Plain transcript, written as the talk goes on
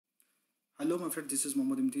Hello my friend, this is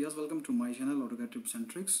Mohammad Imtiaz. Welcome to my channel AutoCAD Tips and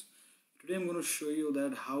Tricks. Today I'm going to show you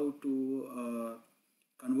that how to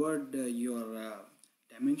convert your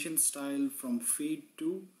dimension style from feet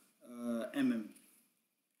to mm.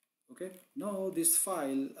 Okay, now this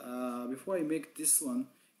file, before I make this one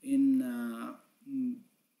in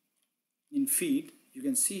feet, you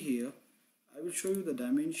can see here, I will show you the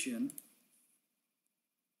dimension.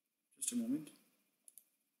 Just a moment.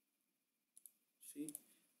 See,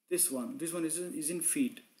 this one is in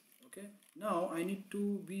feet. Okay, now I need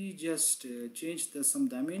to be just change some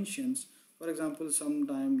dimensions. For example,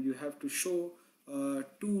 sometime you have to show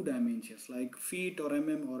two dimensions like feet or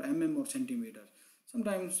mm or centimeter.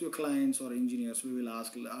 Sometimes your clients or engineers will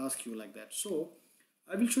ask you like that. So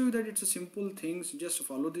I will show you that it's a simple things. Just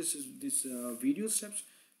follow this video steps,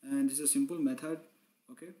 and this is a simple method.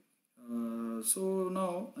 Okay, so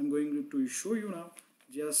now I'm going to show you now.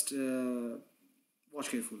 Just watch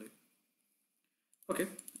carefully. Okay,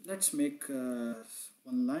 let's make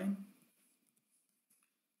one line,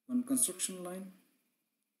 one construction line.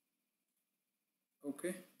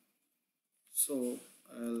 Okay, so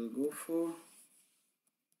I'll go for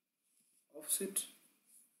offset.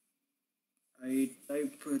 I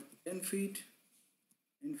type 10 feet,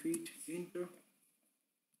 enter.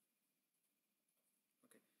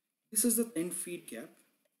 Okay, this is the 10 feet gap.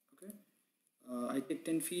 Okay, I take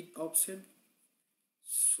 10 feet offset.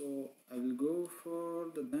 So I will go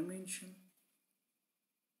for the dimension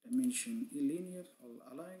linear or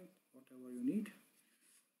aligned, whatever you need.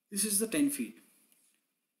 This is the 10 feet.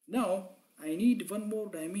 Now I need one more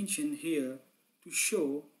dimension here to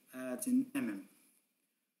show as in mm.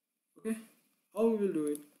 Okay, how we will do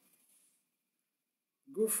it?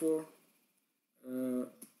 Go for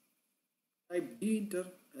type D enter.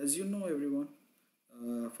 As you know everyone,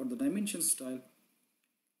 for the dimension style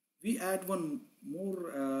we add one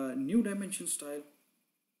more new dimension style.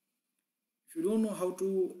 If you don't know how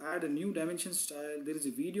to add a new dimension style, there is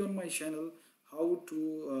a video on my channel how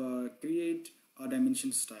to create a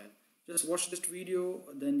dimension style. Just watch this video,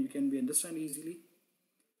 then you can be understand easily.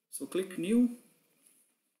 So click new.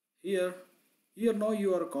 Here now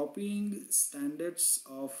you are copying standards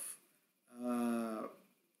of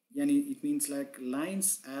it means like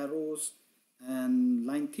lines, arrows and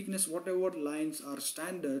line thickness, whatever lines are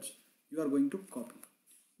standards you are going to copy.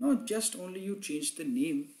 Now just only you change the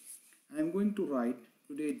name. I am going to write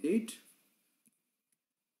today date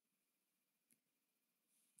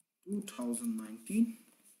 2019.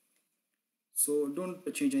 So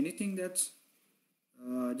don't change anything. That's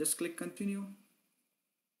just click continue.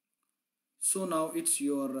 So now it's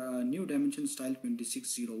your new dimension style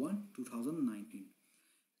 2601 2019.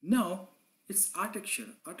 Now it's architecture.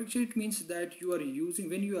 Architecture, it means that you are using,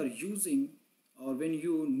 when you are using or when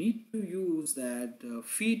you need to use that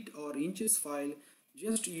feet or inches file,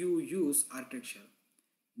 just you use architecture.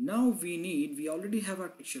 Now we already have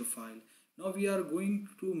architecture file. Now we are going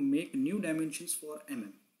to make new dimensions for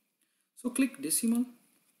mm. So click decimal.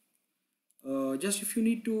 Just if you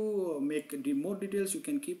need to make more details, you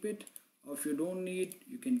can keep it, or if you don't need,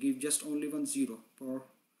 you can give just only 1 0 for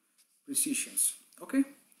precisions. Okay,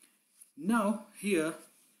 now here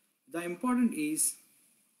the important is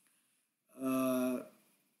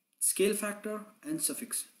scale factor and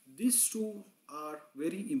suffix. These two are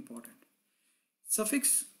very important.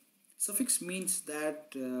 Suffix means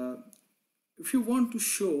that if you want to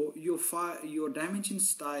show your dimension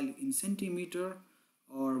style in centimeter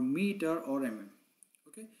or meter or mm.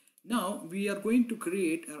 Okay, now we are going to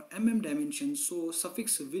create our mm dimension, so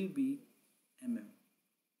suffix will be mm.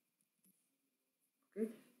 Okay,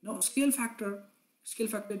 now scale factor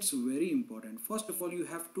is very important. First of all, you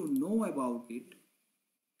have to know about it.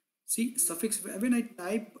 See, suffix, when I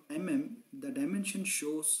type mm, the dimension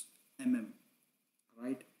shows mm,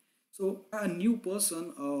 right? So a new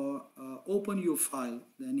person open your file,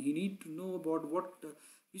 then he need to know about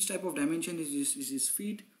which type of dimension is this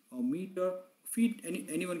feet or meter. Feet,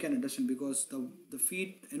 anyone can understand, because the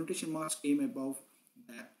feet annotation marks came above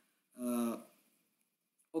that.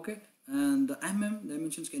 Okay, and the mm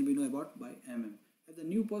dimensions can be known about by mm. If the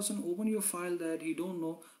new person open your file that he don't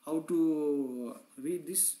know how to read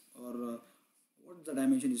this, or what the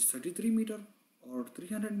dimension is, 33 meter or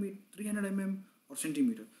 300 mm or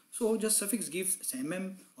centimeter. So just suffix gives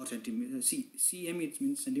mm or centimeter. Cm it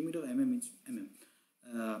means centimeter, mm means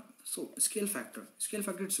mm. So scale factor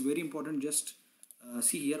is very important. Just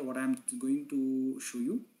see here what I am going to show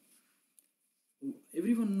you.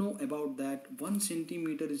 Everyone know about that 1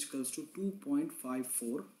 centimeter is equals to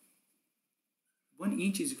 2.54. 1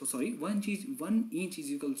 inch is equal, sorry, 1 inch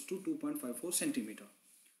is equals to 2.54 centimeter.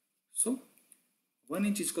 So 1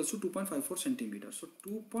 inch is equals to 2.54 centimeter. So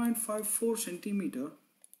 2.54 centimeter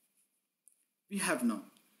we have now.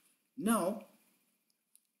 Now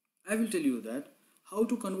I will tell you that how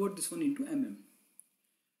to convert this one into mm.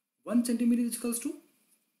 1 centimeter is equals to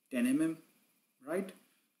 10 mm, right?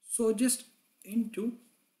 So just into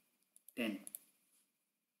 10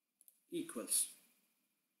 equals.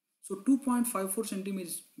 So 2.54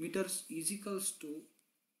 centimeters is equals to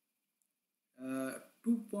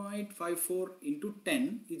 2.54 into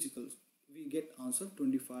 10 is equals, we get answer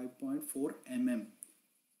 25.4 mm.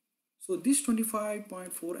 So this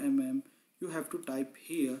 25.4 mm you have to type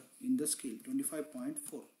here in the scale, 25.4.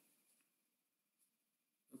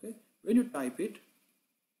 Okay, when you type it,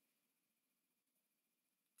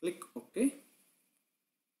 click OK,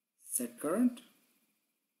 set current,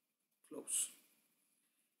 close.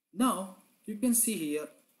 Now you can see here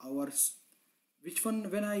our which one,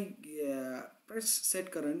 when I press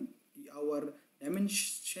set current, our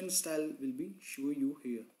dimension style will be show you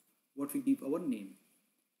here what we give our name.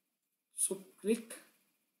 So click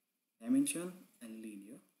dimension and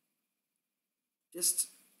linear, just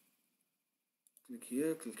click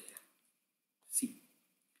here, see,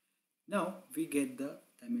 now we get the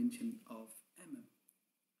dimension of mm.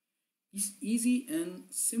 It's easy and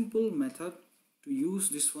simple method to use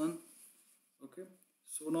this one. Okay,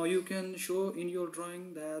 so now you can show in your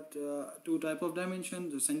drawing that two type of dimension.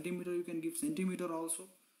 The centimeter, you can give centimeter also.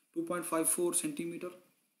 2.54 centimeter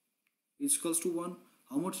is equals to 1.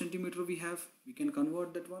 How much centimeter we have, we can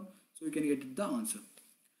convert that one, so you can get the answer.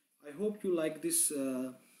 I hope you like this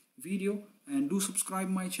video, and do subscribe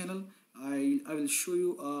my channel. I will show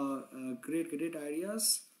you great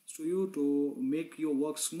ideas to you to make your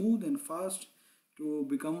work smooth and fast to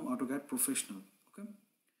become AutoCAD professional. Okay,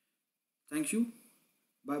 thank you,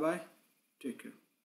 bye bye, take care.